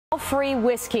Free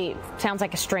whiskey sounds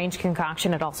like a strange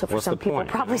concoction. It also, for some people,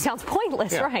 probably sounds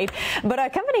pointless, right? But a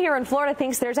company here in Florida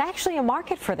thinks there's actually a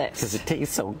market for this. Because it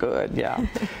tastes so good, yeah.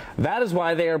 That is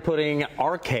why they are putting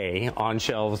Arkay on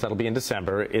shelves. That'll be in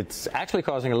December. It's actually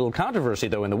causing a little controversy,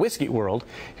 though, in the whiskey world.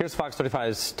 Here's Fox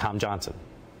 35's Tom Johnson.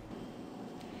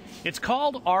 It's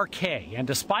called Arkay, and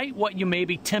despite what you may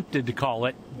be tempted to call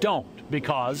it, don't,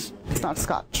 because it's not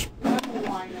Scotch.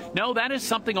 No, that is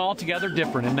something altogether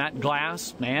different in that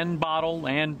glass and bottle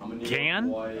and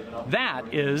can.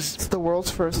 That is... It's the world's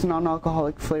first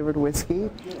non-alcoholic flavored whiskey.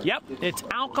 Yep, it's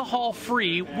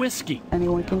alcohol-free whiskey.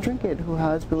 Anyone can drink it who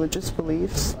has religious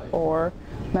beliefs or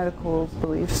medical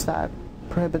beliefs that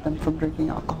prohibit them from drinking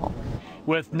alcohol.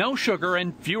 With no sugar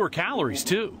and fewer calories,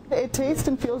 too. It tastes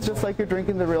and feels just like you're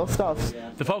drinking the real stuff.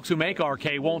 The folks who make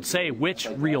Arkay won't say which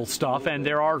real stuff, and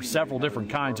there are several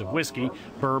different kinds of whiskey,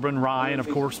 bourbon, rye, and of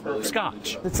course,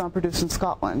 Scotch. It's not produced in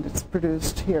Scotland. It's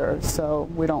produced here, so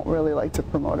we don't really like to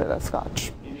promote it as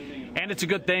Scotch. And it's a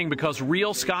good thing because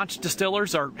real Scotch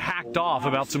distillers are hacked off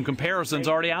about some comparisons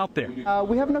already out there.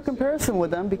 We have no comparison with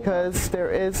them because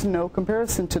there is no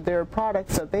comparison to their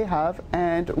products that they have,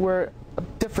 and we're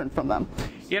different from them.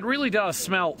 It really does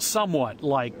smell somewhat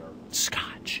like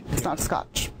Scotch. It's not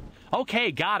Scotch.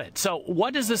 Okay, got it. So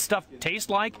what does this stuff taste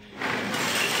like?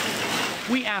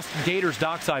 We asked Gator's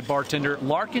Dockside bartender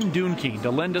Larkin Dunekey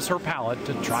to lend us her palate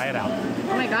to try it out.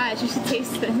 Oh my gosh, you should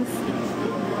taste this.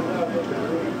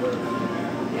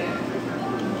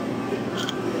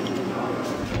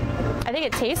 I think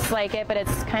it tastes like it, but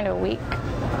it's kind of weak.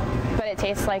 But it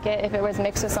tastes like it. If it was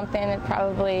mixed with something, it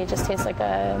probably just tastes like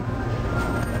a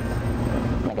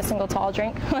single tall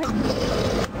drink.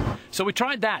 So we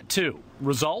tried that too.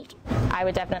 Result? I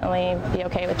would definitely be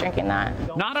okay with drinking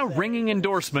that. Not a ringing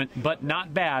endorsement, but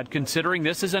not bad considering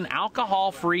this is an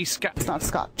alcohol-free Scotch. It's not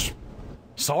Scotch.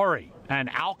 Sorry, an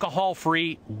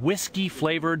alcohol-free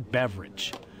whiskey-flavored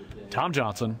beverage. Tom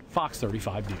Johnson, Fox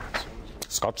 35 News.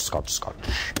 Scotch, Scotch, Scotch.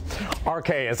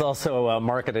 Arkay is also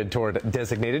marketed toward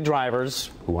designated drivers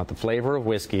who want the flavor of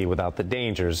whiskey without the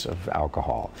dangers of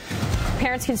alcohol.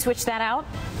 Parents can switch that out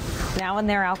now in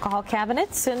their alcohol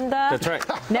cabinets and That's right.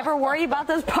 never worry about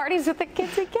those parties with the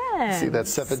kids again. See that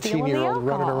 17-year-old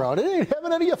running around. It ain't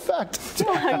having any effect.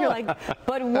 You're like,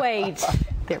 but wait.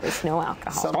 There was no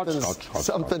alcohol.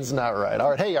 Something's not right. All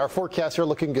right, hey, our forecasts are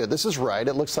looking good. This is right.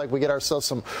 It looks like we get ourselves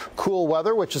some cool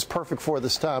weather, which is perfect for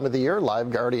this time of the year. Live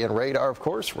Guardian radar, of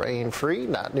course, rain-free,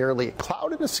 not nearly a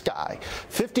cloud in the sky.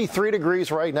 53 degrees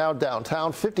right now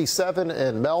downtown, 57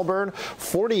 in Melbourne,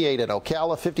 48 in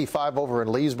Ocala, 55 over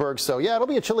in Leesburg. So, yeah, it'll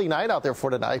be a chilly night out there for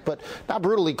tonight, but not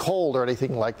brutally cold or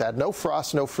anything like that. No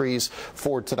frost, no freeze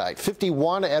for tonight.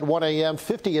 51 at 1 a.m.,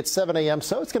 50 at 7 a.m.,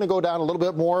 so it's going to go down a little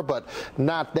bit more, but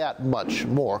not that much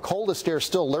more. Coldest air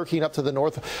still lurking up to the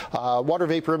north. Water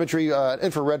vapor imagery,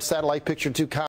 infrared satellite picture to